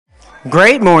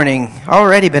Great morning.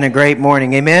 Already been a great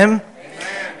morning. Amen?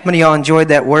 How many of y'all enjoyed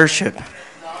that worship?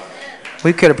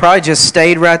 We could have probably just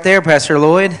stayed right there, Pastor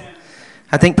Lloyd.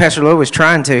 I think Pastor Lloyd was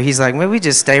trying to. He's like, maybe we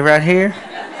just stay right here.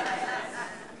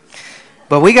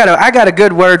 But I got a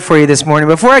good word for you this morning.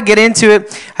 Before I get into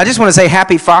it, I just want to say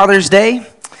Happy Father's Day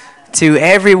to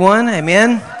everyone.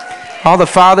 Amen. All the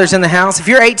fathers in the house. If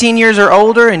you're 18 years or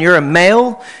older and you're a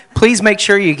male, please make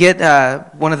sure you get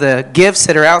one of the gifts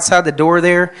that are outside the door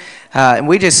there. And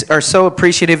we just are so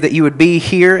appreciative that you would be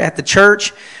here at the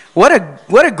church. What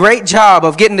a great job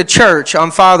of getting to church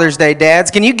on Father's Day, dads.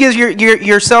 Can you give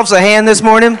yourselves a hand this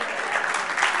morning?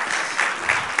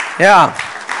 Yeah.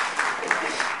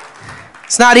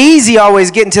 It's not easy always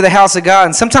getting to the house of God.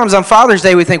 And sometimes on Father's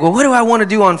Day we think, well, what do I want to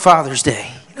do on Father's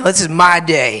Day? This is my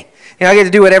day. I get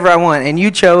to do whatever I want. And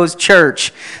you chose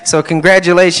church. So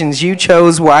congratulations, you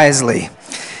chose wisely.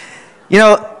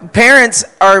 Parents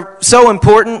are so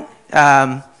important.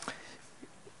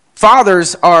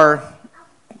 Fathers are,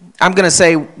 I'm going to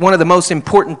say, one of the most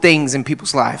important things in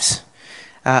people's lives.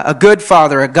 A good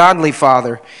father, a godly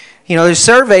father. There's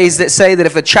surveys that say that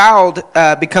if a child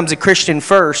becomes a Christian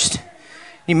first,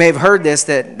 you may have heard this,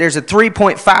 that there's a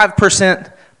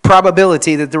 3.5%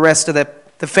 probability that the rest of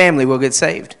the family will get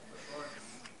saved.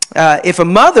 If a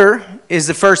mother is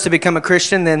the first to become a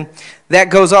Christian, then that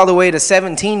goes all the way to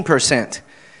 17%.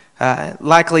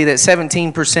 Likely that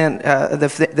 17%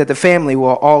 that the family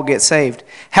will all get saved.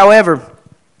 However,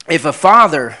 if a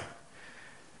father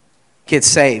gets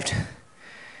saved,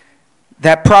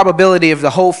 that probability of the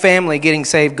whole family getting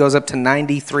saved goes up to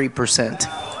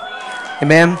 93%.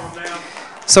 Amen?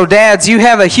 So dads, you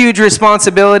have a huge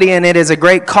responsibility, and it is a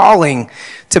great calling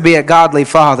to be a godly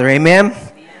father. Amen?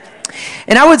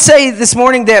 And I would say this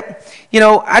morning that,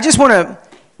 I just want to,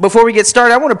 before we get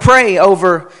started, I want to pray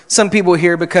over some people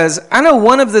here, because I know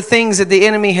one of the things that the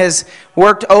enemy has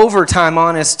worked overtime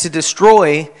on is to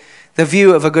destroy the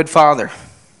view of a good father.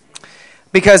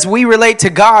 Because we relate to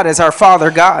God as our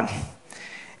Father God.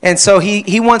 And so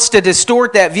he wants to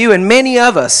distort that view, and many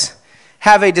of us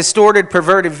have a distorted,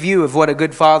 perverted view of what a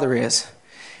good father is.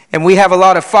 And we have a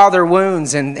lot of father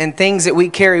wounds and things that we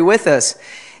carry with us.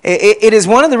 It is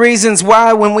one of the reasons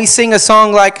why when we sing a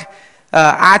song like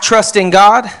I Trust in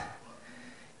God,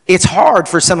 it's hard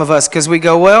for some of us, because we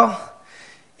go, well,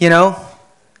 I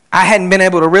hadn't been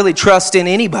able to really trust in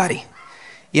anybody.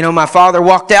 My father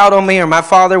walked out on me, or my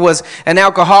father was an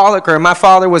alcoholic, or my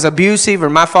father was abusive, or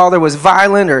my father was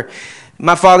violent, or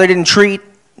my father didn't treat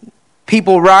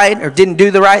people right, or didn't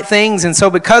do the right things. And so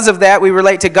because of that, we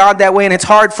relate to God that way, and it's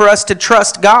hard for us to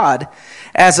trust God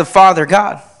as a Father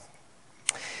God.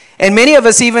 And many of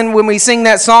us, even when we sing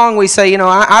that song, we say,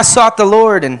 I sought the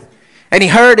Lord, and he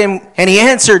heard him, and he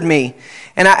answered me.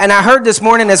 And I heard this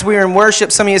morning as we were in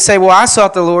worship, some of you say, well, I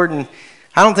sought the Lord, and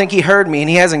I don't think he heard me, and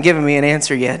he hasn't given me an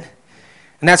answer yet.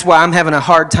 And that's why I'm having a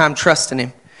hard time trusting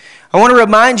him. I want to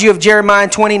remind you of Jeremiah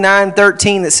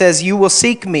 29:13 that says, you will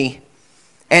seek me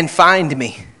and find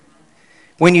me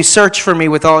when you search for me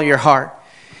with all your heart.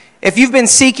 If you've been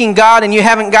seeking God and you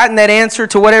haven't gotten that answer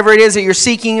to whatever it is that you're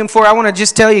seeking him for, I want to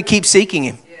just tell you, keep seeking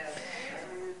him.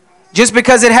 Just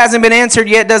because it hasn't been answered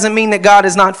yet doesn't mean that God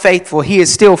is not faithful. He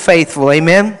is still faithful.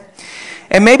 Amen?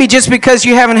 And maybe just because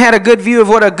you haven't had a good view of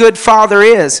what a good father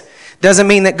is doesn't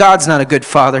mean that God's not a good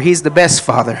father. He's the best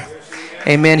father.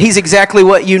 Amen? He's exactly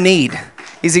what you need.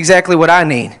 He's exactly what I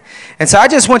need. And so I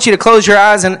just want you to close your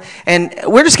eyes, and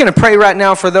we're just going to pray right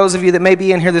now for those of you that may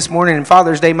be in here this morning, and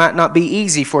Father's Day might not be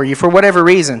easy for you for whatever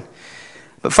reason.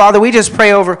 But Father, we just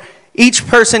pray over each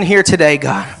person here today,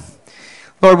 God.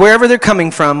 Lord, wherever they're coming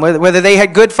from, whether they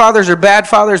had good fathers or bad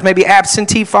fathers, maybe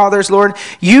absentee fathers, Lord,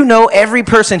 you know every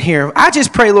person here. I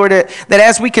just pray, Lord, that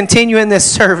as we continue in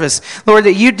this service, Lord,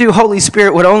 that you do, Holy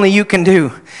Spirit, what only you can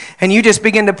do. And you just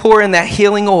begin to pour in that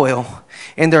healing oil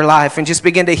in their life and just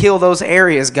begin to heal those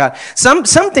areas, God. Some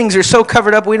things are so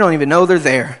covered up we don't even know they're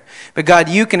there. But God,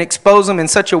 you can expose them in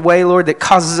such a way, Lord, that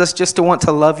causes us just to want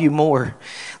to love you more.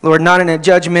 Lord, not in a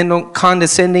judgmental,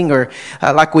 condescending, or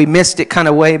like we missed it kind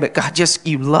of way, but God, just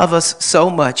you love us so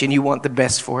much and you want the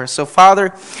best for us. So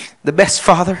Father, the best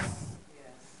Father,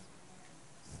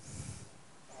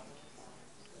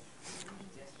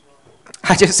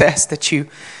 I just ask that you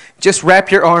just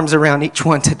wrap your arms around each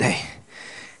one today.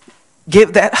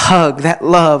 Give that hug, that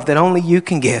love that only you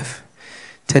can give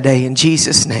today in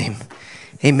Jesus' name.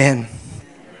 Amen.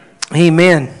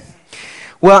 Amen.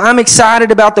 Well, I'm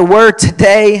excited about the word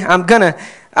today. I'm gonna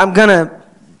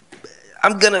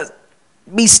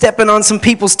be stepping on some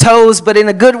people's toes, but in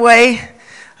a good way.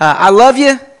 I love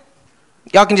you.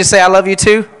 Y'all can just say I love you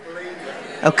too.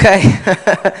 Okay.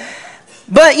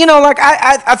 But, like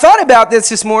I thought about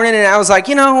this morning, and I was like,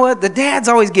 you know what? The dads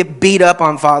always get beat up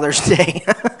on Father's Day.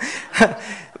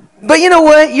 But you know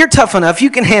what? You're tough enough. You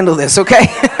can handle this, okay?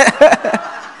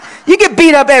 You get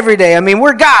beat up every day. I mean,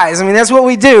 we're guys. I mean, that's what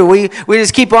we do. We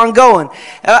just keep on going.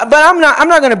 But I'm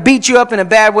not going to beat you up in a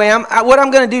bad way. What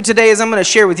I'm going to do today is I'm going to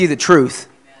share with you the truth.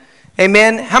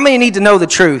 Amen? How many need to know the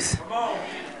truth?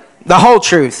 The whole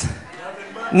truth.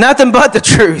 Nothing but the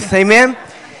truth. Amen?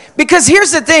 Because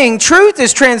here's the thing, truth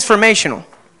is transformational.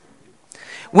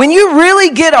 When you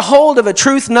really get a hold of a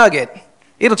truth nugget,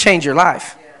 it'll change your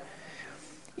life.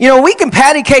 We can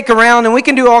patty cake around and we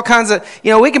can do all kinds of,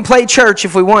 we can play church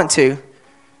if we want to.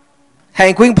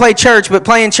 Hank, we can play church, but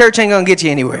playing church ain't going to get you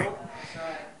anywhere.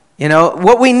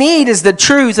 What we need is the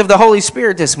truth of the Holy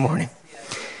Spirit this morning.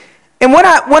 And what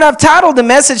I've titled the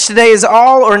message today is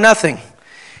all or nothing.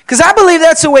 Because I believe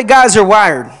that's the way guys are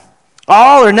wired.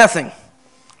 All or nothing.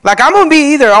 Like, I'm going to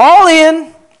be either all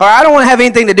in or I don't want to have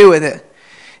anything to do with it.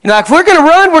 Like, if we're going to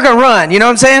run, we're going to run. You know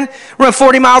what I'm saying? Run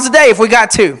 40 miles a day if we got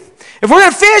to. If we're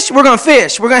going to fish, we're going to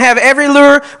fish. We're going to have every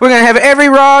lure. We're going to have every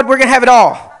rod. We're going to have it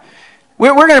all.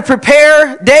 We're going to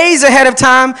prepare days ahead of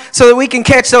time so that we can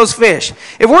catch those fish.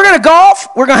 If we're going to golf,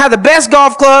 we're going to have the best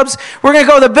golf clubs. We're going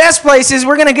to go to the best places.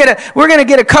 We're going to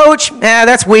get a coach.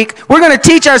 That's weak. We're going to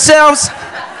teach ourselves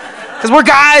because we're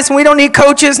guys and we don't need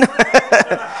coaches.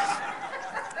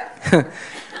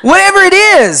 Whatever it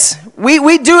is,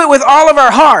 we do it with all of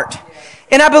our heart.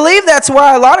 And I believe that's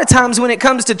why a lot of times when it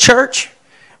comes to church,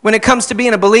 when it comes to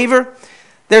being a believer,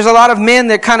 there's a lot of men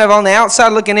that kind of on the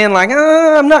outside looking in like,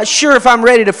 I'm not sure if I'm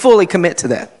ready to fully commit to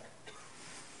that.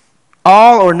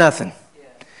 All or nothing.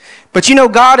 But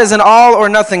God is an all or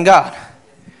nothing God.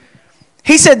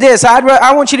 He said this,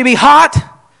 I want you to be hot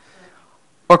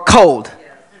or cold.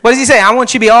 What does he say? I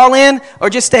want you to be all in or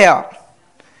just stay out.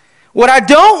 What I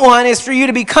don't want is for you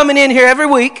to be coming in here every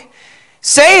week,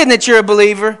 saying that you're a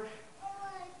believer,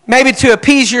 maybe to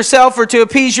appease yourself or to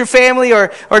appease your family or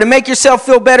to make yourself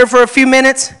feel better for a few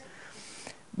minutes.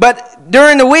 But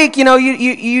during the week, you're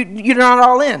not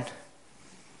all in.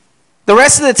 The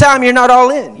rest of the time, you're not all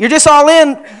in. You're just all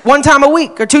in one time a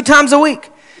week or 2 times a week.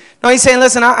 No, he's saying,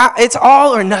 listen, it's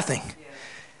all or nothing.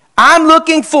 I'm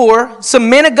looking for some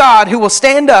men of God who will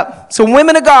stand up, some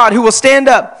women of God who will stand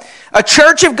up, a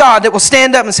church of God that will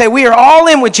stand up and say, we are all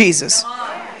in with Jesus.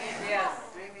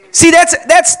 See,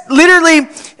 that's literally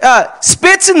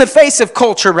spits in the face of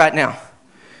culture right now.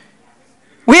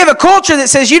 We have a culture that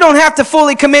says you don't have to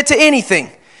fully commit to anything.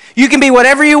 You can be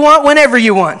whatever you want, whenever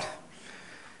you want.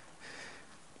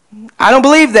 I don't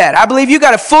believe that. I believe you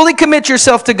got to fully commit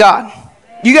yourself to God.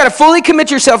 You got to fully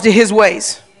commit yourself to His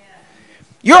ways.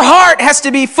 Your heart has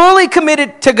to be fully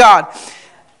committed to God.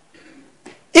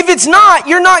 If it's not,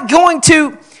 you're not going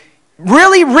to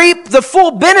really reap the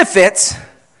full benefits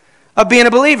of being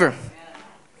a believer.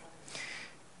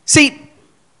 See,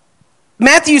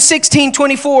 Matthew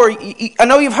 16:24, I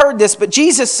know you've heard this, but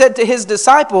Jesus said to His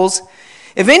disciples,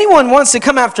 if anyone wants to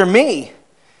come after me,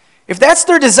 if that's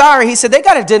their desire, He said they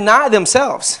got to deny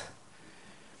themselves.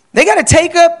 They got to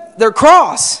take up their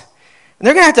cross. And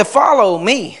they're going to have to follow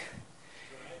me.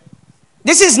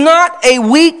 This is not a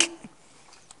weak,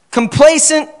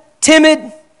 complacent,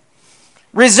 timid,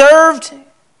 reserved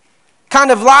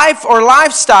kind of life or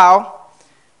lifestyle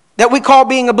that we call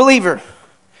being a believer.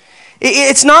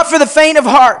 It's not for the faint of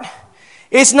heart.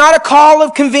 It's not a call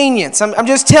of convenience. I'm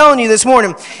just telling you this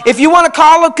morning. If you want a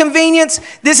call of convenience,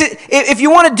 if you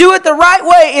want to do it the right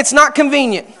way, it's not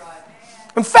convenient.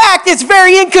 In fact, it's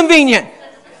very inconvenient.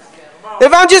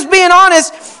 If I'm just being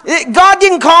honest, God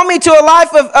didn't call me to a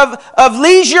life of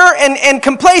leisure and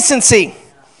complacency.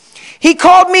 He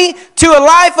called me to a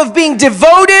life of being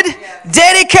devoted,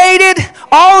 dedicated,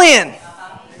 all in.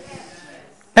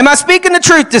 Am I speaking the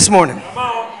truth this morning?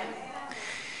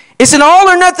 It's an all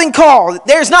or nothing call.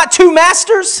 There's not 2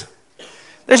 masters.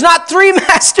 There's not 3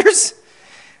 masters.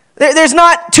 There's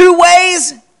not 2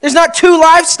 ways. There's not 2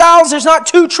 lifestyles. There's not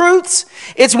 2 truths.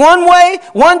 It's one way,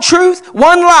 one truth,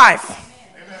 one life.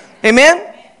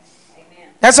 Amen?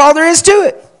 That's all there is to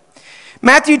it.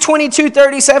 Matthew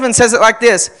 22:37 says it like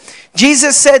this.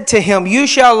 Jesus said to him, you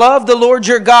shall love the Lord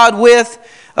your God with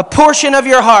a portion of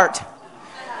your heart,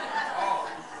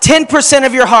 10%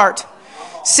 of your heart,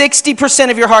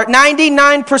 60% of your heart,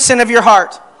 99% of your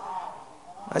heart.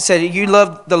 I said, you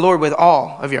love the Lord with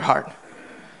all of your heart.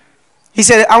 He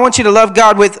said, I want you to love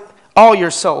God with all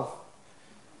your soul,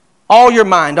 all your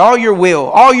mind, all your will,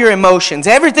 all your emotions,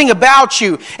 everything about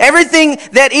you, everything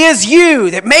that is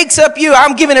you, that makes up you.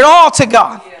 I'm giving it all to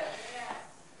God.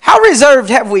 How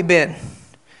reserved have we been?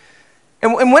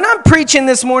 And when I'm preaching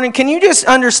this morning, can you just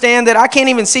understand that I can't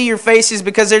even see your faces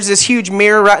because there's this huge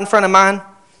mirror right in front of mine?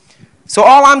 So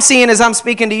all I'm seeing as I'm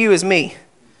speaking to you is me.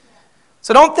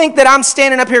 So don't think that I'm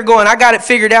standing up here going, I got it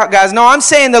figured out, guys. No, I'm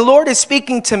saying the Lord is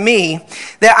speaking to me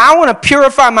that I want to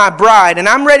purify my bride, and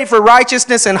I'm ready for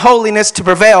righteousness and holiness to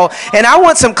prevail, and I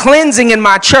want some cleansing in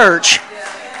my church.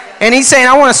 And he's saying,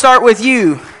 I want to start with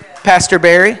you, Pastor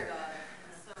Barry.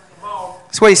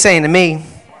 That's what he's saying to me.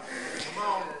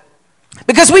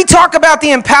 Because we talk about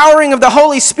the empowering of the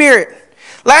Holy Spirit.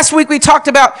 Last week we talked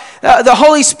about the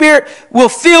Holy Spirit will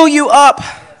fill you up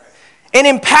and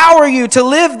empower you to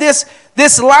live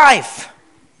this life.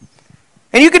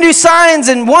 And you can do signs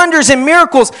and wonders and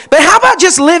miracles. But how about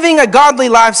just living a godly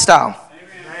lifestyle?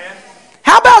 Amen.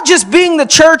 How about just being the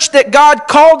church that God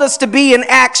called us to be in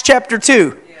Acts chapter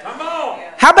 2? Come on.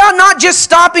 How about not just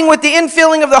stopping with the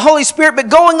infilling of the Holy Spirit, but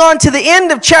going on to the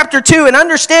end of chapter 2 and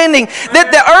understanding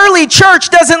that the early church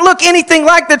doesn't look anything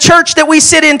like the church that we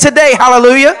sit in today.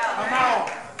 Hallelujah.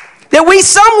 That we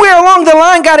somewhere along the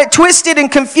line got it twisted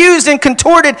and confused and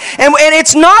contorted. And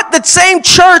it's not the same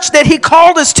church that he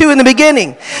called us to in the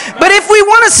beginning. But if we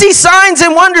want to see signs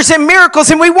and wonders and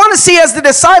miracles, and we want to see, as the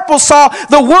disciples saw,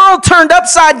 the world turned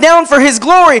upside down for his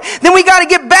glory, then we got to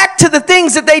get back to the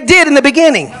things that they did in the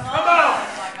beginning.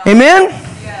 Amen?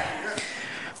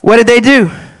 What did they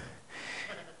do?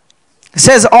 It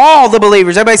says all the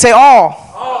believers. Everybody say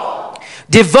all.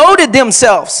 Devoted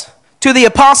themselves to the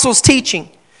apostles' teaching,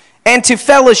 and to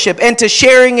fellowship, and to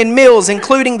sharing in meals,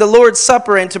 including the Lord's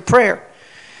Supper, and to prayer.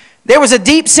 There was a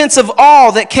deep sense of awe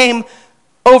that came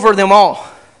over them all.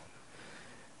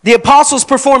 The apostles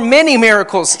performed many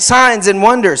miracles, signs, and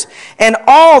wonders. And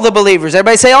all the believers,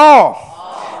 everybody say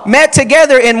all, met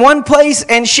together in one place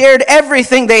and shared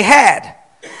everything they had.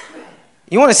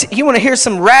 You want to hear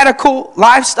some radical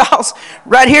lifestyles?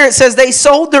 Right here it says they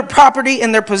sold their property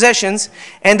and their possessions,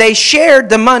 and they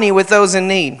shared the money with those in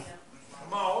need.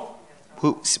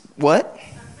 What?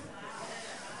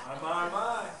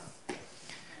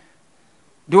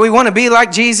 Do we want to be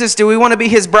like Jesus? Do we want to be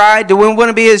his bride? Do we want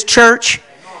to be his church?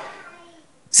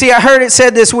 See, I heard it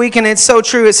said this week, and it's so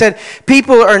true. It said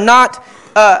people are not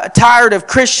tired of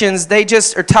Christians. They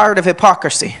just are tired of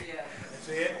hypocrisy.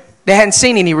 They hadn't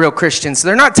seen any real Christians.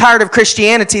 They're not tired of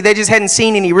Christianity. They just hadn't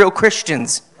seen any real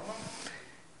Christians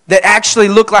that actually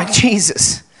look like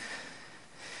Jesus.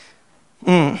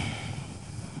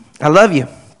 I love you.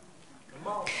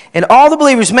 And all the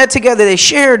believers met together. They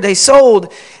shared, they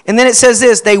sold. And then it says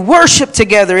this, they worshiped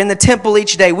together in the temple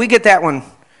each day. We get that one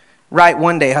right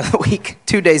one day out of the week,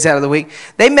 2 days out of the week.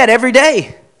 They met every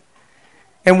day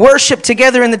and worshiped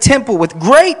together in the temple. With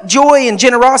great joy and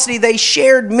generosity, they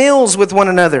shared meals with one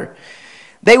another.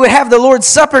 They would have the Lord's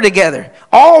Supper together,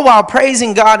 all while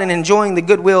praising God and enjoying the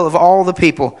goodwill of all the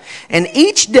people. And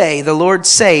each day the Lord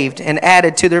saved and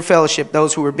added to their fellowship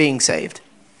those who were being saved.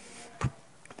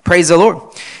 Praise the Lord.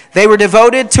 They were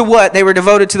devoted to what? They were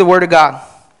devoted to the Word of God.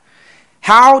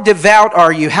 How devout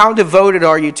are you? How devoted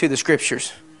are you to the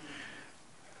Scriptures?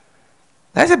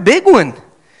 That's a big one.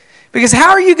 Because how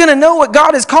are you going to know what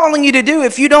God is calling you to do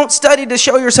if you don't study to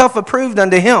show yourself approved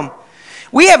unto Him?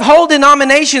 We have whole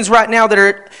denominations right now that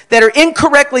are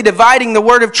incorrectly dividing the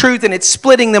word of truth, and it's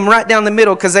splitting them right down the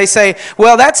middle because they say,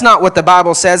 well, that's not what the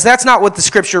Bible says. That's not what the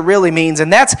Scripture really means.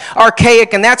 And that's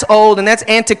archaic, and that's old, and that's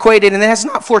antiquated, and that's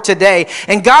not for today.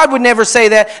 And God would never say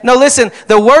that. No, listen,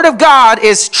 the Word of God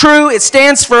is true. It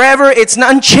stands forever. It's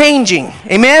unchanging.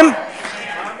 Amen?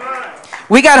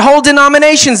 We got whole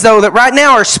denominations, though, that right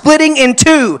now are splitting in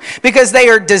two because they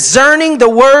are discerning the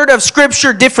Word of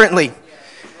Scripture differently.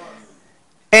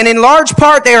 And in large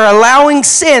part, they are allowing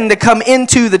sin to come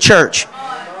into the church.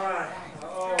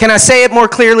 Can I say it more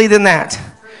clearly than that?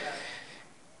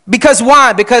 Because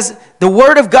why? Because the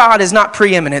Word of God is not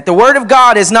preeminent. The Word of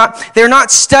God is not, they're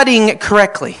not studying it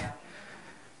correctly.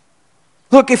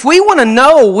 Look, if we want to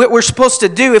know what we're supposed to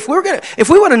do, if we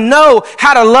want to know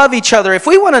how to love each other, if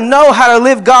we want to know how to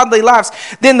live godly lives,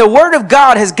 then the Word of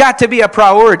God has got to be a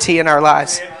priority in our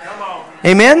lives.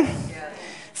 Amen?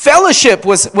 Fellowship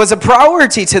was a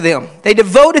priority to them. They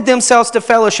devoted themselves to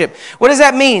fellowship. What does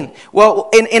that mean? Well,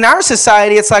 in our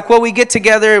society, it's like, well, we get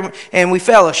together and we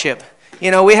fellowship. You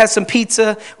know, we have some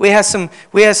pizza, we have some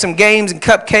games and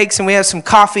cupcakes, and we have some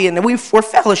coffee, and we're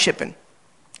fellowshipping.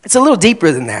 It's a little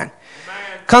deeper than that.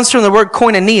 It comes from the word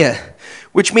koinonia,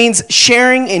 which means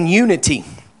sharing in unity.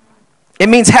 It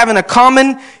means having a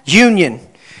common union.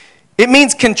 It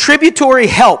means contributory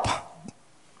help.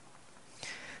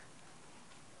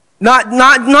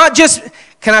 Not just,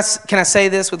 can I say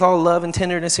this with all love and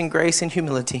tenderness and grace and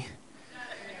humility?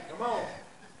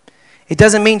 It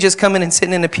doesn't mean just coming and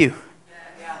sitting in a pew.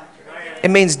 It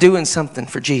means doing something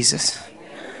for Jesus.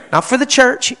 Not for the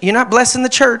church. You're not blessing the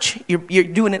church. You're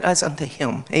doing it as unto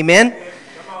Him. Amen?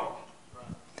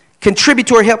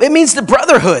 Contributory help. It means the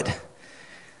brotherhood.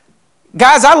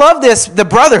 Guys, I love this, the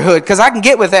brotherhood, because I can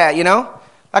get with that, you know.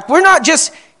 Like, we're not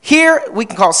just here, we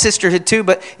can call it sisterhood too,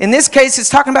 but in this case, it's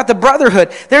talking about the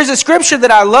brotherhood. There's a scripture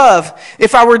that I love.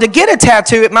 If I were to get a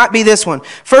tattoo, it might be this one.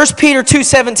 1 Peter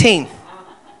 2:17.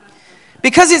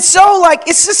 Because it's so like,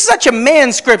 it's just such a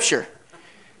man scripture.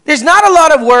 There's not a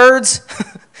lot of words.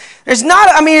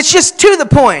 It's just to the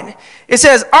point. It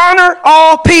says, honor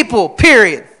all people,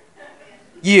 period.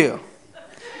 You.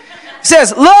 It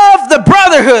says, love the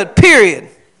brotherhood, period.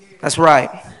 That's right.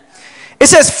 It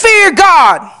says, fear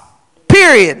God,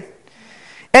 period.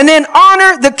 And then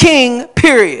honor the king,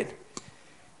 period.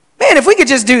 Man, if we could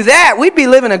just do that, we'd be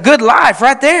living a good life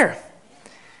right there.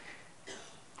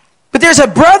 But there's a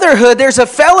brotherhood, there's a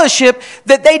fellowship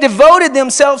that they devoted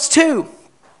themselves to.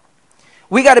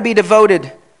 We got to be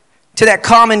devoted to that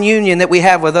common union that we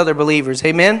have with other believers.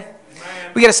 Amen?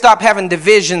 We got to stop having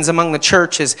divisions among the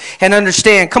churches and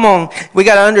understand, come on, we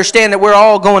got to understand that we're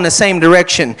all going the same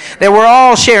direction. That we're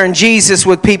all sharing Jesus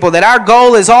with people. That our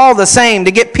goal is all the same,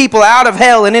 to get people out of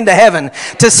hell and into heaven.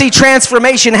 To see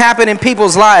transformation happen in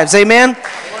people's lives. Amen?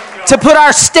 To put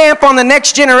our stamp on the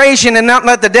next generation and not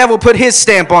let the devil put his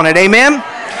stamp on it. Amen?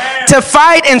 To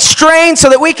fight and strain so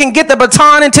that we can get the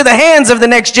baton into the hands of the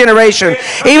next generation.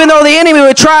 Even though the enemy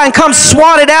would try and come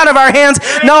swat it out of our hands,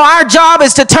 no, our job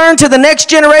is to turn to the next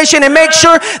generation and make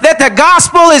sure that the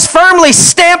gospel is firmly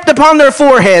stamped upon their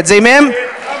foreheads. Amen?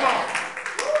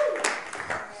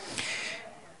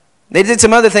 They did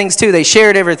some other things too. They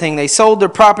shared everything. They sold their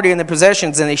property and their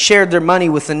possessions, and they shared their money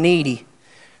with the needy.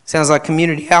 Sounds like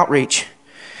community outreach.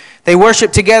 They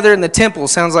worshiped together in the temple.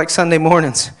 Sounds like Sunday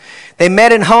mornings. They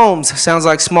met in homes. Sounds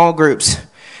like small groups.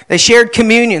 They shared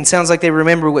communion. Sounds like they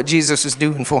remember what Jesus was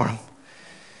doing for them.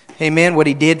 Amen. What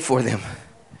He did for them.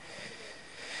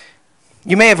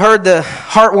 You may have heard the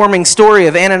heartwarming story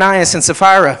of Ananias and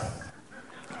Sapphira.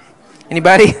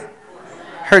 Anybody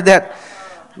heard that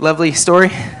lovely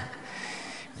story?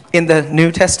 In the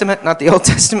New Testament, not the Old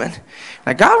Testament.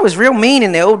 Now, God was real mean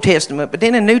in the Old Testament, but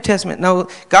then in the New Testament, no,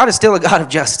 God is still a God of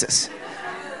justice.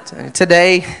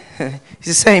 Today, He's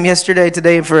the same yesterday,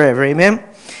 today, and forever. Amen?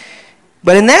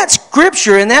 But in that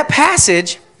scripture, in that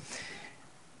passage,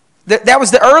 that was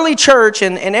the early church,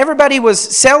 and everybody was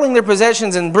selling their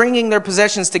possessions and bringing their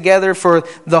possessions together for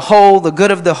the whole, the good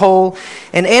of the whole.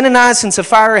 And Ananias and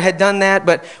Sapphira had done that,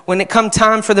 but when it come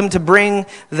time for them to bring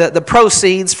the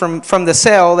proceeds from the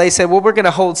sale, they said, well, we're going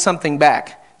to hold something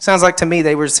back. Sounds like to me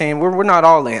they were saying, we're not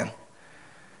all in.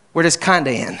 We're just kind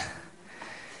of in.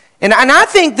 And I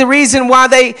think the reason why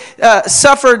they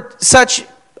suffered such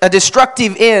a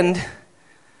destructive end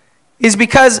is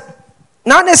because,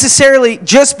 not necessarily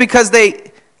just because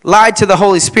they lied to the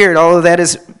Holy Spirit, although that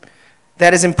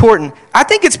is important. I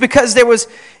think it's because there was,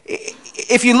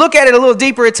 if you look at it a little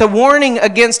deeper, it's a warning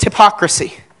against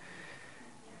hypocrisy.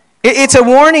 It's a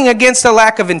warning against a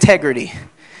lack of integrity.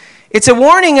 It's a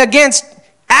warning against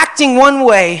acting one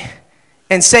way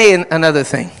and saying another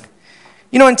thing.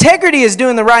 You know, integrity is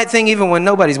doing the right thing even when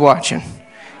nobody's watching.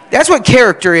 That's what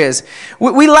character is.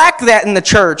 We lack that in the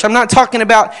church. I'm not talking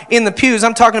about in the pews.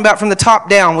 I'm talking about from the top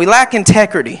down. We lack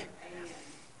integrity.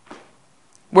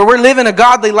 Where we're living a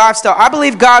godly lifestyle. I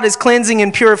believe God is cleansing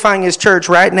and purifying His church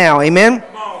right now. Amen?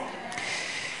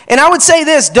 And I would say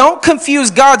this. Don't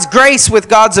confuse God's grace with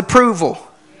God's approval.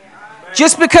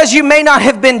 Just because you may not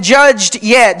have been judged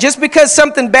yet, just because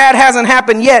something bad hasn't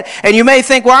happened yet, and you may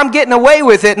think, well, I'm getting away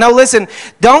with it. No, listen,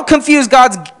 don't confuse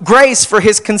God's grace for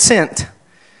His consent.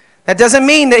 That doesn't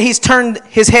mean that He's turned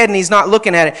His head and He's not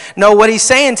looking at it. No, what He's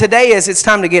saying today is it's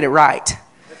time to get it right.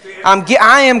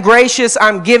 I am gracious.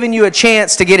 I'm giving you a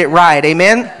chance to get it right.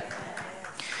 Amen?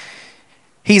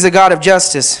 He's a God of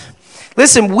justice.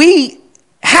 Listen, we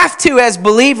have to, as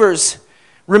believers,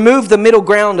 remove the middle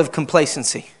ground of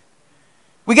complacency.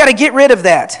 We got to get rid of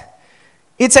that.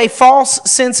 It's a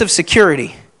false sense of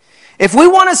security. If we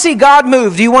want to see God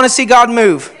move, do you want to see God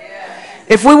move?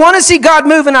 If we want to see God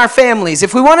move in our families,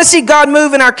 if we want to see God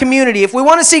move in our community, if we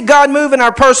want to see God move in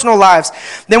our personal lives,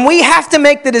 then we have to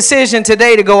make the decision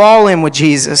today to go all in with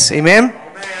Jesus. Amen?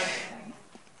 Amen.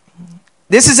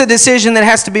 This is a decision that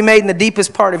has to be made in the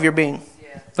deepest part of your being.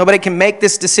 Nobody can make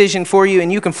this decision for you, and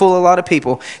you can fool a lot of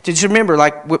people. Just remember,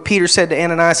 like what Peter said to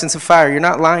Ananias and Sapphira, you're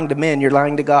not lying to men, you're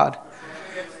lying to God.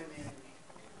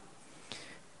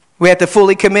 We have to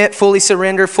fully commit, fully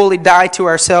surrender, fully die to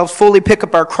ourselves, fully pick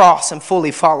up our cross, and fully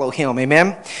follow Him.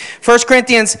 Amen? 1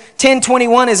 Corinthians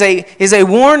 10:21 is a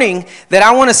warning that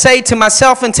I want to say to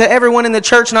myself and to everyone in the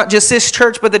church, not just this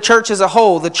church, but the church as a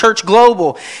whole, the church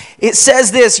global. It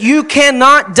says this: you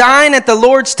cannot dine at the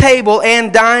Lord's table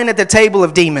and dine at the table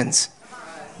of demons.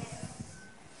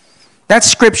 That's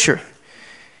Scripture.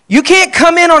 You can't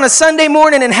come in on a Sunday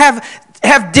morning and have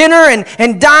dinner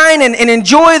and dine and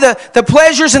enjoy the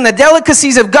pleasures and the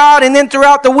delicacies of God, and then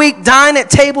throughout the week dine at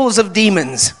tables of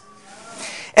demons.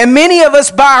 And many of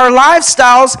us, by our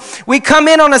lifestyles, we come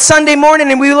in on a Sunday morning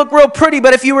and we look real pretty,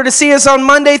 but if you were to see us on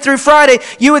Monday through Friday,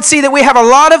 you would see that we have a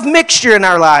lot of mixture in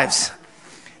our lives.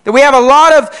 That we have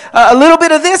a little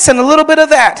bit of this and a little bit of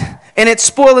that, and it's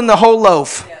spoiling the whole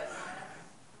loaf.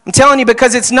 I'm telling you,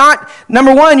 because it's not,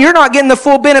 number one, you're not getting the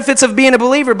full benefits of being a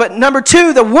believer, but number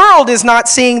two, the world is not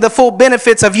seeing the full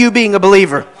benefits of you being a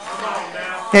believer.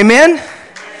 Amen?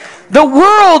 The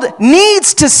world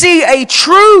needs to see a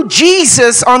true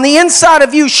Jesus on the inside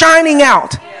of you shining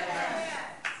out.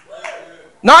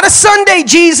 Not a Sunday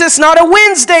Jesus, not a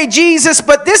Wednesday Jesus,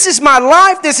 but this is my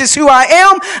life. This is who I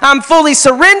am. I'm fully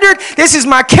surrendered. This is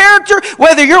my character.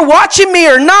 Whether you're watching me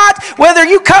or not, whether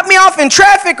you cut me off in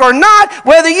traffic or not,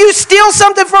 whether you steal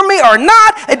something from me or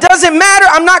not, it doesn't matter.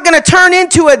 I'm not going to turn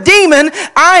into a demon.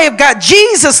 I have got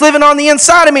Jesus living on the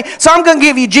inside of me, so I'm going to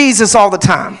give you Jesus all the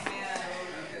time.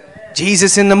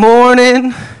 Jesus in the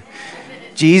morning,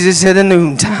 Jesus at the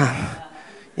noontime.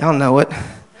 Y'all know it.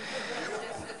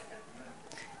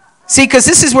 See, because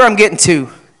this is where I'm getting to.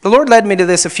 The Lord led me to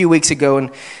this a few weeks ago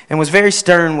and was very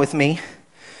stern with me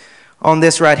on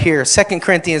this right here. 2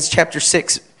 Corinthians chapter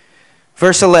 6,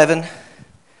 verse 11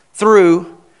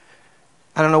 through,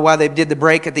 I don't know why they did the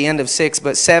break at the end of 6,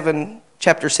 but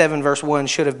chapter 7, verse 1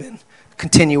 should have been a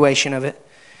continuation of it.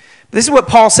 This is what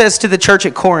Paul says to the church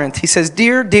at Corinth. He says,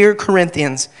 dear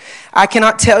Corinthians, I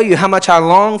cannot tell you how much I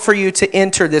long for you to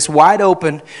enter this wide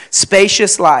open,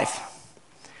 spacious life.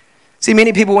 See,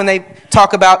 many people, when they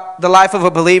talk about the life of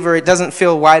a believer, it doesn't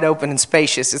feel wide open and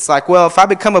spacious. It's like, well, if I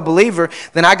become a believer,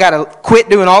 then I got to quit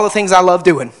doing all the things I love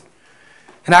doing.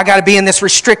 And I got to be in this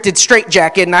restricted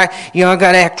straitjacket, and I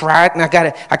got to act right, and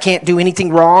I can't do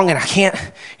anything wrong, and I can't,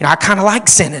 I kind of like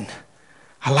sinning.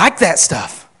 I like that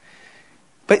stuff.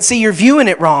 But see, you're viewing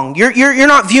it wrong. You're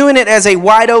not viewing it as a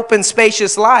wide open,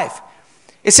 spacious life.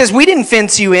 It says we didn't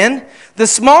fence you in. The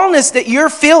smallness that you're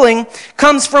feeling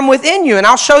comes from within you, and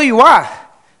I'll show you why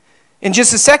in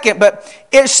just a second. But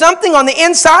there's something on the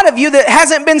inside of you that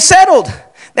hasn't been settled,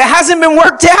 that hasn't been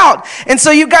worked out. And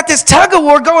so you've got this tug of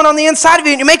war going on the inside of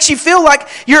you, and it makes you feel like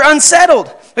you're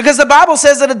unsettled. Because the Bible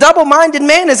says that a double-minded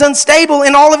man is unstable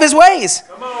in all of his ways.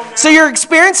 So you're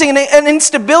experiencing an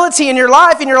instability in your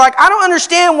life, and you're like, I don't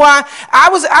understand why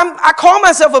I call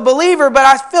myself a believer, but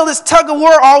I feel this tug of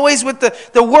war always with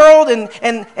the world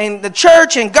and the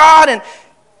church and God. And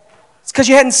it's because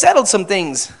you hadn't settled some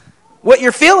things. What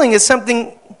you're feeling is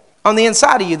something on the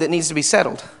inside of you that needs to be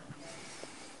settled.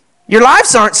 Your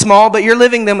lives aren't small, but you're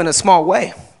living them in a small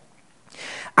way.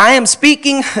 I am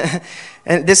speaking...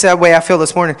 And this is the way I feel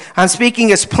this morning. I'm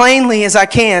speaking as plainly as I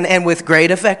can and with great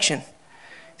affection.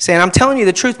 Saying, I'm telling you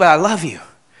the truth, but I love you.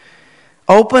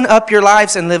 Open up your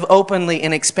lives and live openly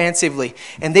and expansively.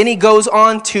 And then he goes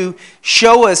on to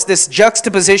show us this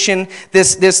juxtaposition,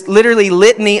 this literally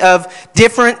litany of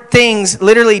different things,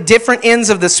 literally different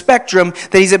ends of the spectrum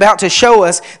that he's about to show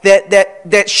us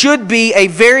that should be a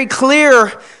very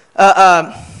clear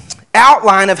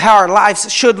outline of how our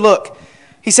lives should look.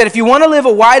 He said, if you want to live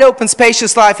a wide open,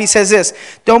 spacious life, he says this,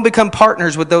 don't become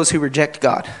partners with those who reject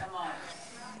God.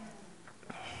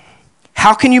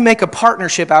 How can you make a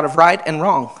partnership out of right and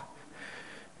wrong?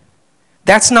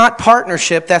 That's not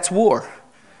partnership, that's war.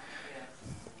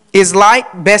 Is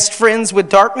light best friends with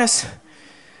darkness?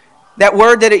 That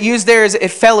word that it used there is a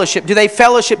fellowship. Do they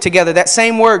fellowship together? That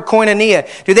same word, koinonia.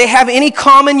 Do they have any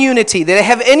common unity? Do they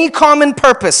have any common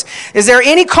purpose? Is there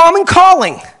any common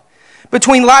calling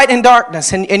between light and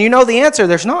darkness? And you know the answer,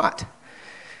 there's not.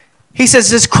 He says,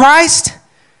 does Christ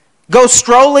go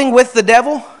strolling with the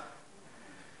devil?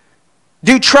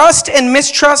 Do trust and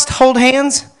mistrust hold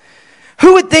hands?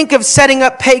 Who would think of setting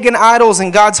up pagan idols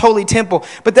in God's holy temple?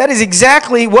 But that is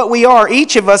exactly what we are.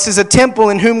 Each of us is a temple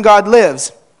in whom God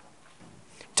lives.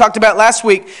 Talked about last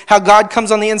week how God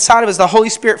comes on the inside of us. The Holy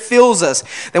Spirit fills us.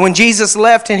 That when Jesus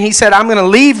left and he said, I'm going to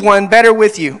leave one better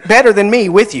than me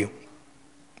with you.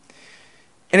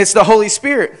 And it's the Holy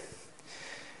Spirit.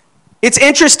 It's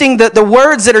interesting that the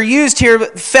words that are used here,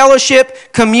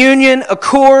 fellowship, communion,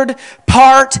 accord,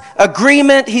 part,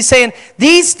 agreement. He's saying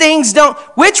these things don't,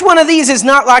 which one of these is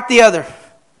not like the other?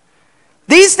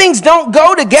 These things don't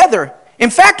go together. In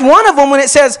fact, one of them, when it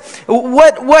says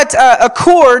what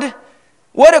accord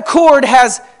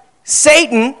has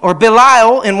Satan or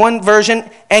Belial in one version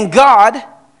and God,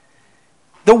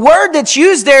 the word that's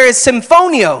used there is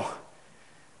symphonio.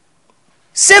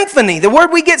 Symphony, the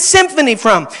word we get symphony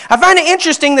from. I find it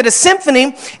interesting that a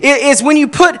symphony is when you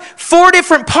put 4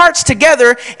 different parts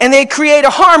together and they create a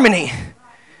harmony.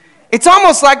 It's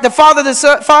almost like God the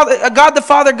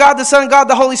Father, God the Son, God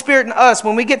the Holy Spirit, and us.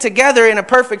 When we get together in a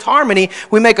perfect harmony,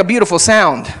 we make a beautiful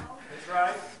sound. That's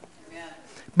right.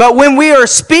 But when we are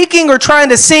speaking or trying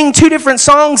to sing 2 different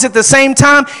songs at the same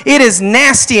time, it is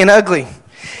nasty and ugly.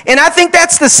 And I think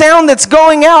that's the sound that's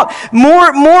going out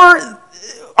more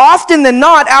often than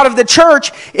not out of the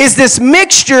church, is this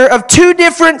mixture of 2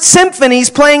 different symphonies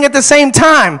playing at the same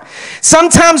time.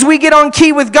 Sometimes we get on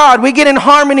key with God. We get in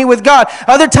harmony with God.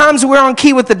 Other times we're on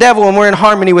key with the devil and we're in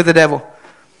harmony with the devil.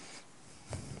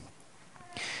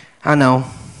 I know.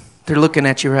 They're looking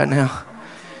at you right now.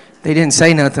 They didn't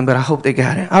say nothing, but I hope they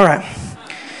got it. All right.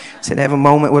 I said have a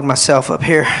moment with myself up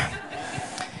here.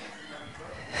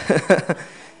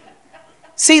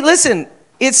 See, listen.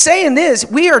 It's saying this,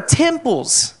 we are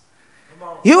temples.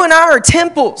 You and I are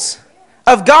temples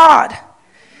of God.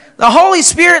 The Holy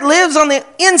Spirit lives on the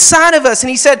inside of us. And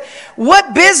he said,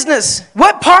 what business,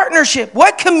 what partnership,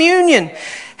 what communion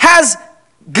has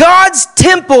God's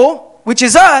temple, which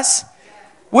is us,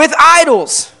 with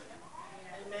idols?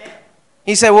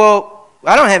 He said, well,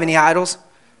 I don't have any idols.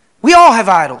 We all have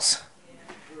idols.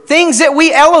 Things that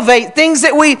we elevate, things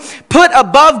that we put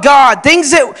above God,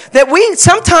 things that we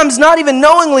sometimes not even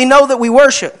knowingly know that we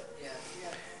worship.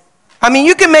 I mean,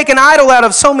 you can make an idol out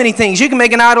of so many things. You can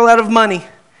make an idol out of money.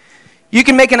 You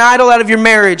can make an idol out of your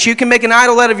marriage. You can make an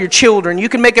idol out of your children. You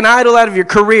can make an idol out of your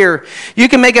career. You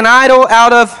can make an idol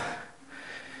out of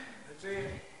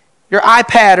your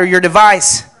iPad or your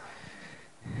device.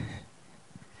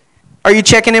 Are you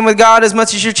checking in with God as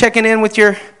much as you're checking in with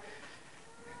your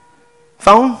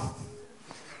phone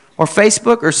or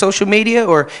Facebook or social media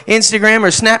or Instagram or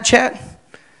Snapchat?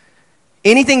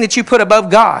 Anything that you put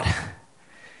above God.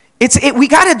 We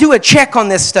got to do a check on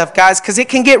this stuff, guys, because it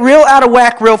can get real out of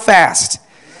whack real fast.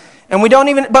 And we don't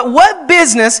even, but what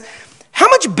business, how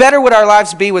much better would our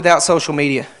lives be without social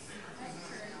media?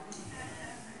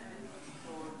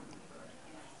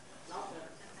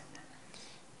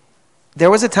 There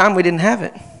was a time we didn't have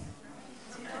it.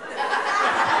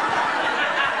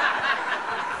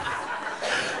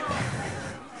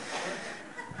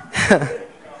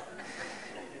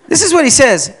 This is what he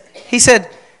says. He said,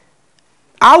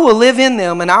 I will live in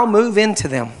them and I'll move into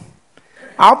them.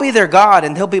 I'll be their God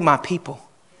and they'll be my people.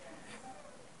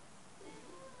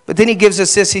 But then he gives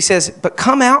us this. He says, but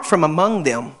come out from among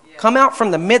them. Come out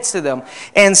from the midst of them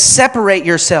and separate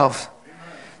yourself.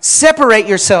 Separate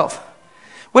yourself.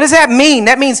 What does that mean?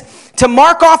 That means to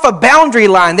mark off a boundary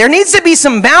line. There needs to be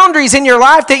some boundaries in your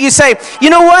life that you say, you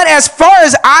know what, as far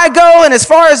as I go and as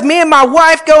far as me and my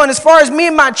wife go and as far as me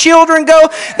and my children go,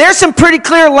 there's some pretty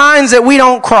clear lines that we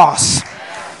don't cross.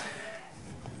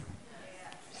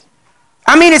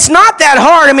 I mean, it's not that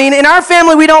hard. I mean, in our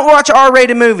family, we don't watch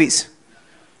R-rated movies.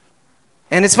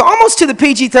 And it's almost to the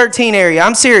PG-13 area.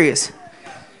 I'm serious.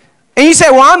 And you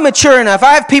say, well, I'm mature enough.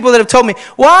 I have people that have told me,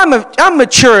 well, I'm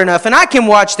mature enough and I can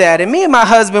watch that. And me and my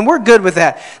husband, we're good with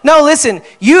that. No, listen,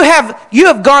 you have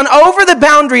gone over the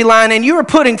boundary line and you are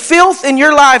putting filth in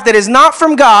your life that is not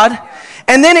from God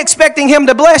and then expecting him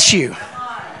to bless you.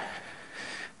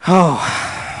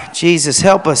 Oh, Jesus,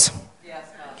 help us.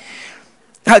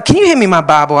 Can you hand me my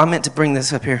Bible? I meant to bring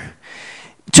this up here.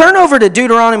 Turn over to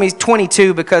Deuteronomy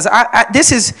 22 because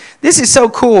this is so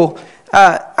cool.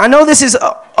 I know this is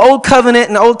Old Covenant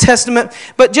and Old Testament,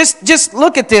 but just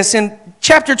look at this. In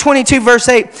chapter 22, verse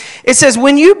 8, it says,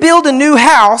 when you build a new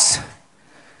house,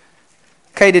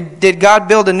 okay, did God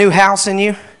build a new house in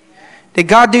you? Did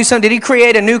God do something? Did he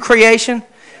create a new creation?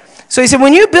 So he said,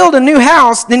 when you build a new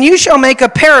house, then you shall make a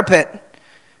parapet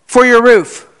for your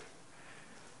roof.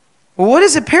 Well, what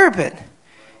is a parapet?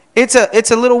 It's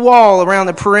a little wall around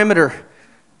the perimeter,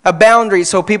 a boundary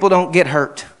so people don't get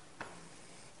hurt.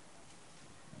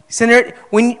 So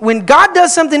when God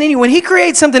does something in you, when he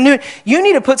creates something new, you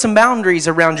need to put some boundaries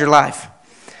around your life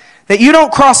that you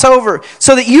don't cross over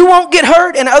so that you won't get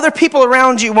hurt and other people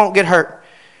around you won't get hurt.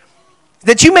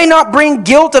 That you may not bring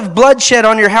guilt of bloodshed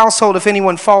on your household if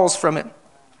anyone falls from it.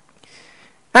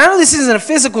 I know this isn't a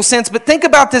physical sense, but think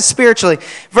about this spiritually.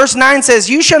 Verse 9 says,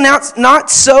 you shall not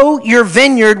sow your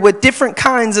vineyard with different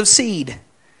kinds of seed,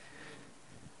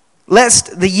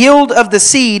 lest the yield of the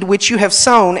seed which you have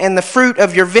sown and the fruit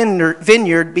of your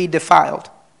vineyard be defiled.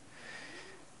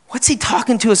 What's he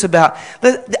talking to us about?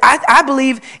 I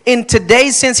believe in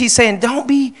today's sense, he's saying, don't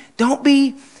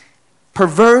be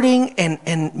perverting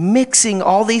and mixing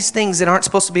all these things that aren't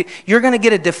supposed to be. You're going to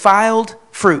get a defiled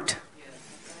fruit.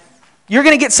 You're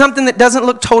going to get something that doesn't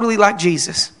look totally like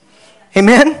Jesus.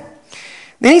 Amen?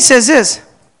 Then he says this,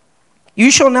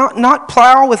 you shall not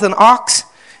plow with an ox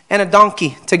and a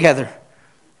donkey together.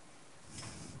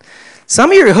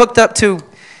 Some of you are hooked up to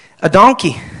a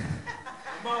donkey.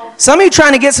 Some of you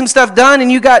trying to get some stuff done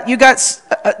and you got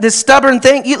this stubborn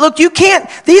thing. You can't,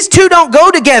 these two don't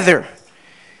go together.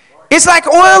 It's like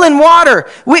oil and water.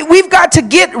 We've got to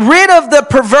get rid of the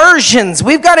perversions.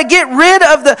 We've got to get rid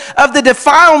of the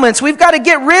defilements. We've got to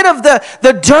get rid of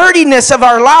the dirtiness of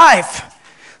our life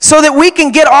so that we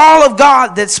can get all of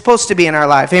God that's supposed to be in our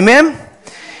life. Amen?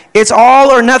 It's all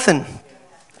or nothing.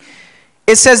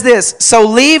 It says this, so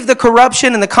leave the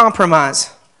corruption and the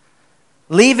compromise.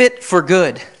 Leave it for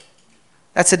good.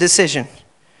 That's a decision,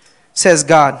 says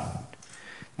God.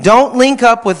 Don't link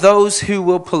up with those who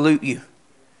will pollute you.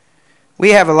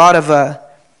 We have a lot of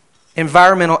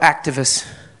environmental activists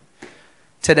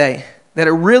today that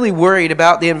are really worried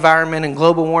about the environment and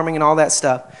global warming and all that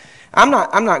stuff. I'm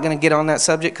not going to get on that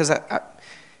subject because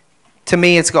to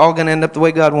me it's all going to end up the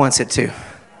way God wants it to.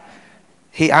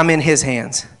 I'm in His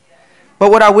hands. But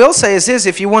what I will say is this,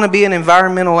 if you want to be an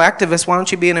environmental activist, why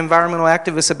don't you be an environmental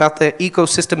activist about the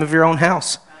ecosystem of your own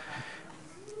house?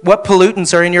 What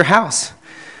pollutants are in your house?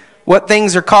 What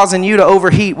things are causing you to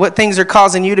overheat? What things are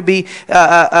causing you to be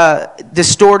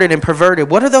distorted and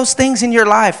perverted? What are those things in your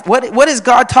life? What is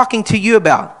God talking to you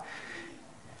about?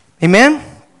 Amen?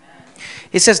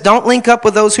 It says, don't link up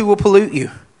with those who will pollute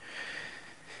you.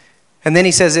 And then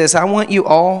he says this, I want you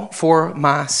all for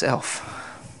myself.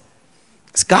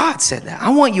 It's God said that.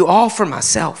 I want you all for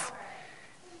myself.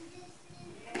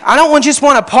 I don't just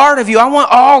want a part of you. I want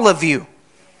all of you.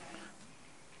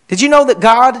 Did you know that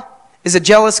God is a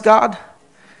jealous God?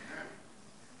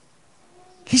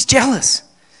 He's jealous.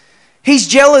 He's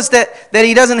jealous that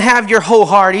He doesn't have your whole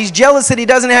heart. He's jealous that He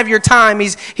doesn't have your time.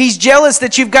 He's jealous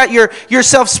that you've got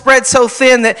yourself spread so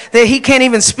thin that He can't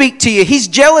even speak to you. He's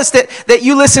jealous that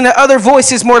you listen to other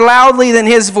voices more loudly than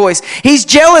His voice. He's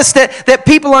jealous that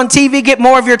people on TV get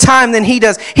more of your time than He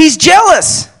does. He's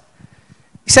jealous.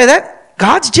 You say that?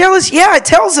 God's jealous? Yeah, it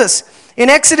tells us in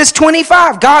Exodus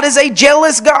 25. God is a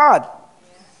jealous God.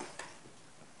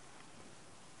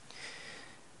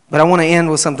 But I want to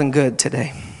end with something good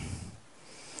today.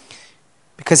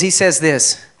 Because he says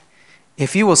this,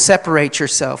 if you will separate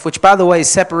yourself, which by the way,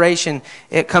 separation,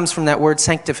 it comes from that word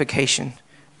sanctification,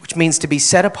 which means to be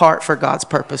set apart for God's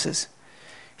purposes.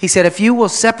 He said, if you will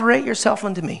separate yourself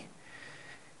unto me,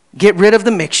 get rid of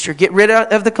the mixture, get rid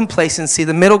of the complacency,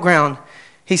 the middle ground.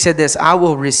 He said this, I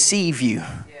will receive you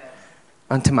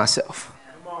unto myself.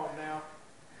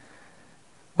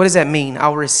 What does that mean?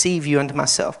 I'll receive you unto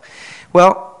myself.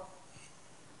 Well,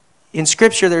 in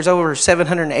Scripture, there's over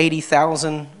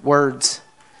 780,000 words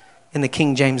in the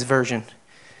King James Version.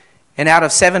 And out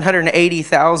of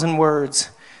 780,000 words,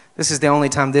 this is the only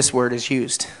time this word is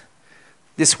used.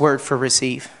 This word for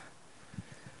receive.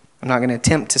 I'm not going to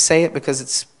attempt to say it because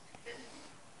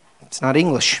it's not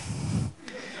English.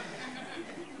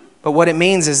 But what it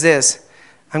means is this.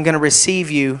 I'm going to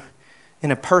receive you in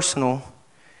a personal,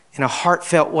 in a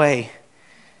heartfelt way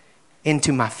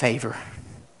into my favor.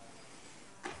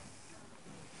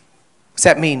 What's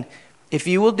that mean? If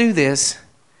you will do this,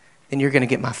 then you're going to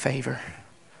get my favor.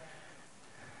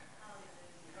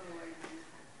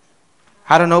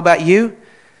 I don't know about you,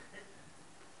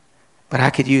 but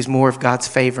I could use more of God's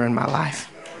favor in my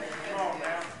life.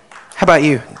 How about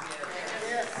you?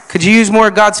 Could you use more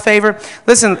of God's favor?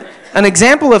 Listen, an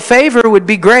example of favor would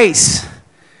be grace,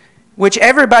 which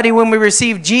everybody, when we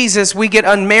receive Jesus, we get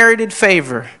unmerited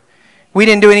favor. We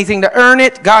didn't do anything to earn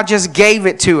it. God just gave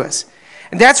it to us.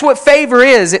 And that's what favor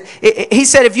is. He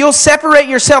said, if you'll separate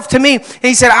yourself to me,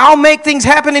 He said, I'll make things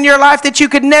happen in your life that you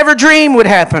could never dream would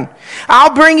happen.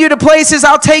 I'll bring you to places.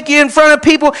 I'll take you in front of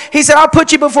people. He said, I'll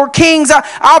put you before kings.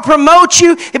 I'll promote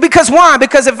you. Because why?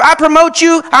 Because if I promote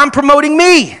you, I'm promoting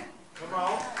me.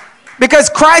 Because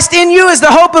Christ in you is the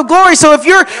hope of glory. So if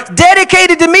you're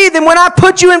dedicated to me, then when I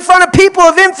put you in front of people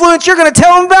of influence, you're going to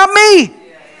tell them about me.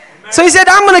 So He said,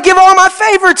 I'm going to give all my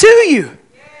favor to you.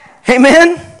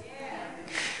 Amen.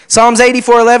 Psalms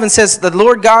 84:11 says, the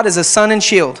Lord God is a sun and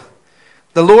shield.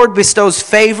 The Lord bestows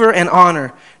favor and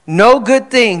honor. No good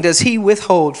thing does He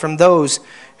withhold from those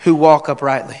who walk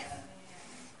uprightly.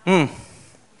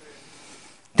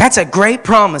 That's a great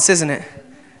promise, isn't it?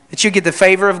 That you get the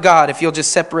favor of God if you'll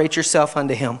just separate yourself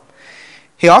unto Him.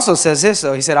 He also says this,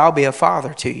 though. He said, I'll be a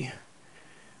father to you.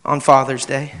 on Father's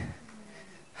Day.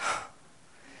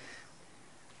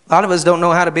 A lot of us don't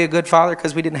know how to be a good father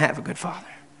because we didn't have a good father.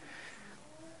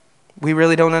 We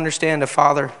really don't understand the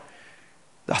father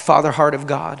heart of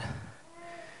God.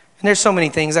 And there's so many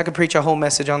things. I could preach a whole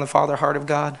message on the father heart of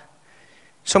God.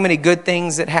 So many good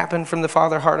things that happen from the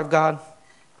father heart of God.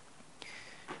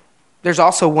 There's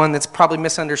also one that's probably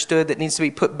misunderstood that needs to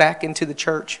be put back into the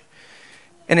church.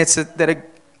 And it's that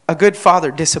a good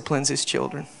father disciplines his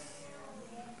children.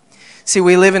 See,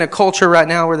 we live in a culture right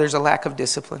now where there's a lack of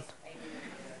discipline.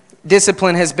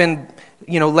 Discipline has been,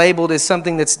 labeled as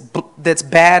something that's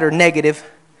bad or negative.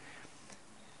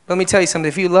 Let me tell you something.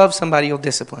 If you love somebody, you'll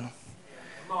discipline them.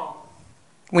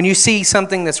 When you see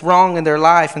something that's wrong in their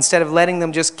life, instead of letting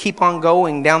them just keep on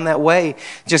going down that way,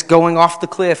 just going off the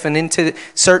cliff and into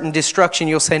certain destruction,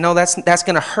 you'll say, no, that's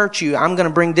going to hurt you. I'm going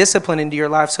to bring discipline into your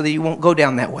life so that you won't go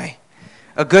down that way.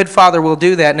 A good father will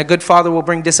do that, and a good father will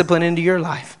bring discipline into your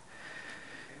life.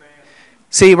 Amen.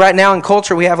 See, right now in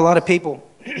culture, we have a lot of people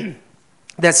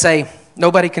that say,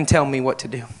 nobody can tell me what to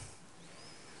do.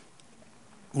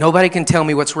 Nobody can tell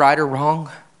me what's right or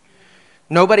wrong.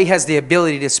 Nobody has the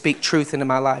ability to speak truth into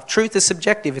my life. Truth is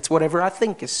subjective. It's whatever I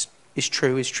think is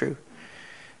true.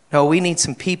 No, we need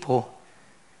some people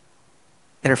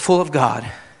that are full of God,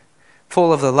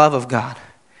 full of the love of God.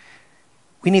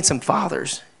 We need some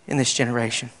fathers in this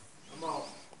generation.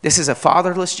 This is a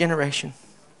fatherless generation.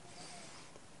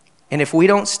 And if we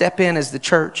don't step in as the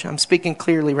church, I'm speaking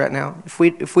clearly right now, if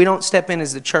we don't step in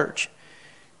as the church,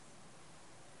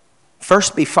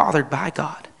 first be fathered by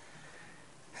God.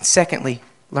 And secondly,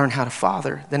 learn how to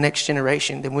father the next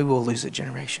generation, then we will lose a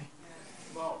generation.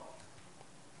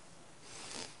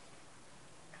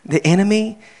 The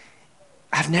enemy,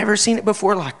 I've never seen it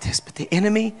before like this, but the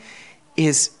enemy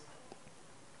is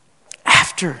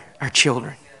after our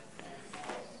children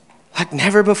like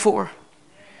never before.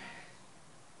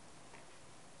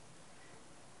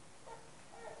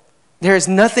 There is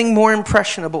nothing more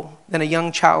impressionable than a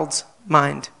young child's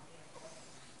mind.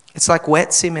 It's like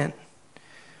wet cement.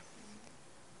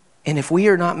 And if we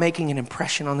are not making an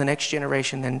impression on the next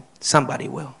generation, then somebody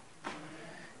will.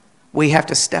 We have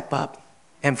to step up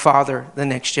and father the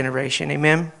next generation.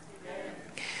 Amen?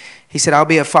 He said, I'll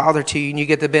be a father to you, and you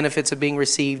get the benefits of being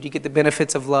received. You get the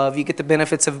benefits of love. You get the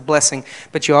benefits of blessing.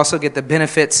 But you also get the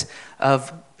benefits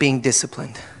of being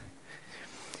disciplined.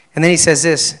 And then he says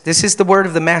this is the word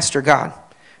of the Master God.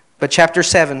 But chapter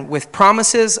 7, with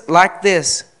promises like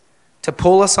this to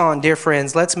pull us on, dear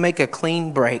friends, let's make a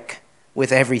clean break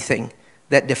with everything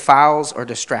that defiles or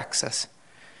distracts us.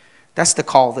 That's the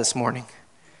call this morning.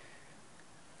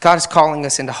 God is calling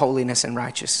us into holiness and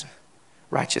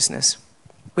righteousness.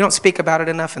 We don't speak about it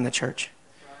enough in the church.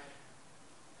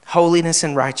 Holiness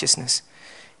and righteousness.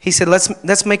 He said,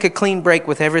 let's make a clean break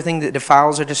with everything that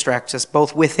defiles or distracts us,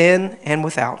 both within and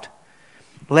without.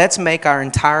 Let's make our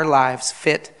entire lives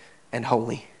fit and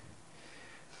holy.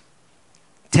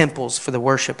 Temples for the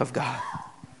worship of God.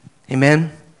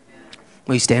 Amen?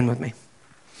 Will you stand with me?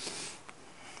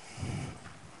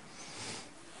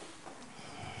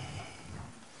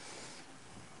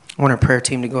 I want our prayer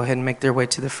team to go ahead and make their way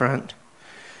to the front.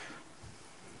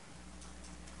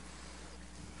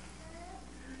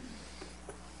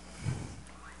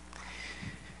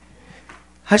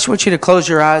 I just want you to close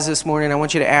your eyes this morning. I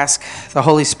want you to ask the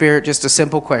Holy Spirit just a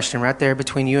simple question right there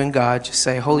between you and God. Just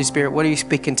say, Holy Spirit, what are you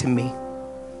speaking to me?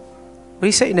 What are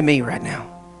you saying to me right now?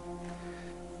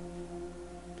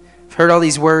 I've heard all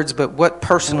these words, but what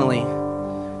personally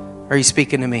are you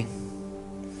speaking to me?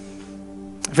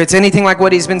 If it's anything like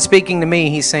what he's been speaking to me,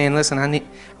 he's saying, listen, I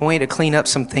want you to clean up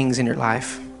some things in your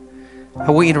life.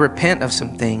 I want you to repent of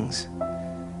some things.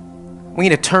 I want you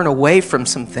to turn away from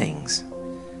some things.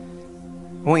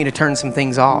 I want you to turn some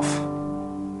things off.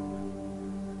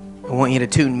 I want you to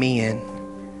tune me in.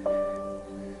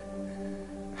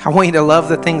 I want you to love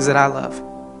the things that I love.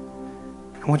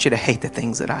 I want you to hate the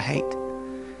things that I hate.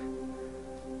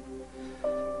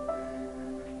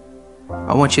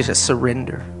 I want you to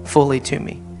surrender fully to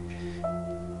me.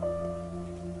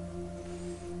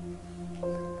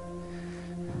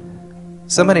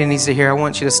 Somebody needs to hear, I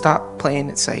want you to stop playing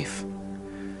it safe.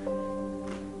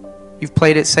 You've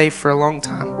played it safe for a long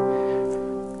time.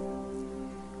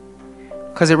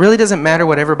 Because it really doesn't matter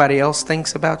what everybody else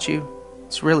thinks about you.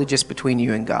 It's really just between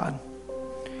you and God.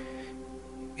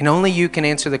 And only you can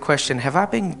answer the question, have I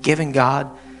been giving God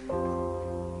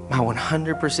my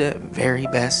 100% very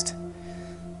best?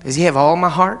 Does he have all my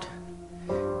heart?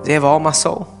 Does he have all my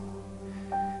soul?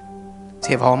 Does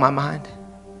he have all my mind?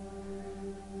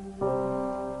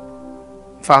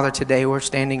 Father, today we're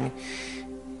standing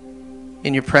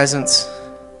in your presence.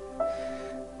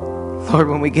 Lord,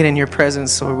 when we get in your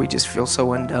presence, Lord, we just feel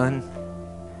so undone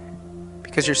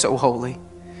because you're so holy.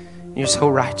 You're so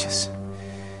righteous.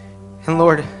 And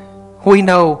Lord, we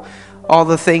know all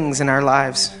the things in our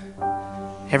lives.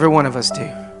 Every one of us do.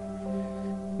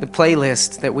 The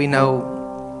playlist that we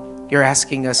know you're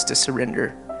asking us to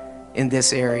surrender in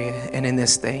this area and in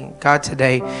this thing. God,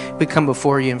 today we come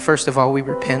before you, and first of all, we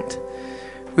repent.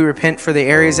 We repent for the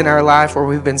areas in our life where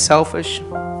we've been selfish,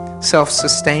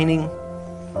 self-sustaining,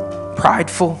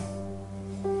 prideful,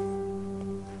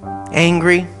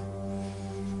 angry,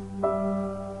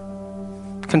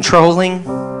 controlling.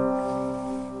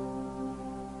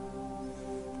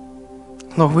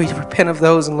 Lord, we repent of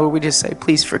those, and Lord, we just say,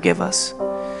 please forgive us.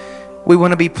 We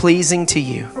want to be pleasing to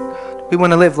you. We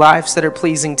want to live lives that are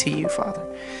pleasing to you, Father.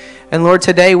 And Lord,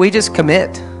 today we just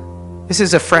commit. This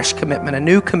is a fresh commitment, a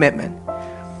new commitment.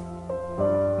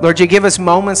 Lord, you give us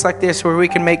moments like this where we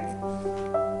can make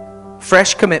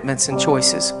fresh commitments and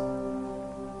choices.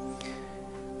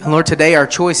 And Lord, today our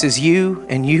choice is you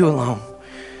and you alone.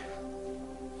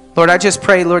 Lord, I just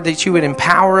pray, Lord, that you would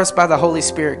empower us by the Holy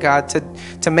Spirit, God,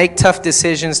 to make tough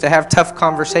decisions, to have tough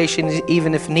conversations,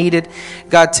 even if needed.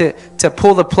 God, to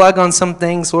pull the plug on some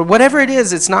things. Lord, whatever it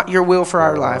is, it's not your will for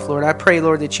our life. Lord, I pray,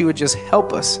 Lord, that you would just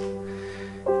help us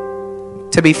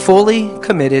to be fully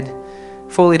committed,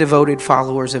 fully devoted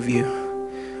followers of you.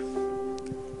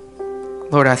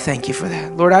 Lord, I thank you for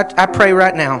that. Lord, I pray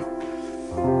right now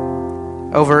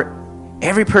over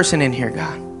every person in here,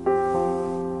 God,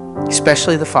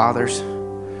 especially the fathers.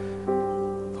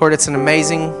 Lord, it's an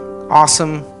amazing,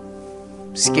 awesome,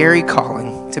 scary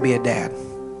calling to be a dad.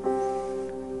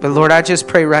 But Lord, I just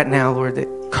pray right now, Lord,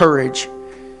 that courage,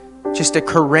 just a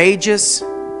courageous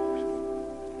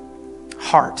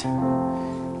heart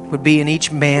would be in each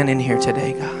man in here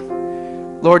today, God.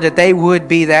 Lord, that they would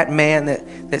be that man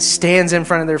that stands in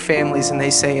front of their families and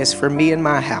they say, as for me and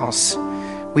my house,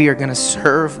 we are going to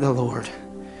serve the Lord.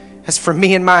 As for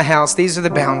me and my house, these are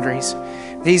the boundaries.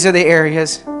 These are the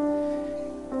areas.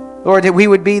 Lord, that we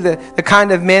would be the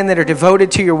kind of men that are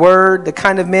devoted to your word, the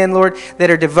kind of men, Lord,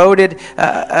 that are devoted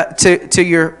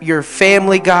to your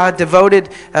family, God,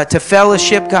 devoted to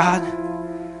fellowship, God,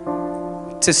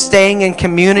 to staying in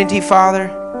community,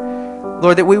 Father.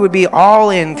 Lord, that we would be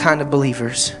all in kind of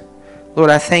believers.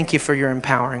 Lord, I thank you for your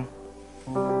empowering.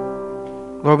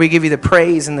 Lord, we give you the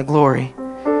praise and the glory.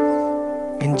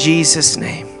 In Jesus'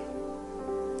 name.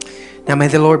 Now may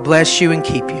the Lord bless you and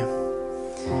keep you.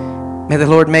 May the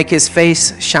Lord make his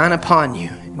face shine upon you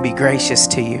and be gracious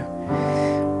to you.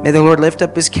 May the Lord lift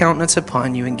up his countenance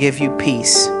upon you and give you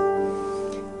peace.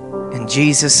 In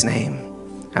Jesus'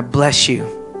 name, I bless you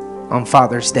on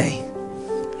Father's Day.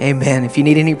 Amen. If you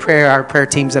need any prayer, our prayer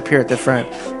team's up here at the front.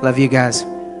 Love you guys.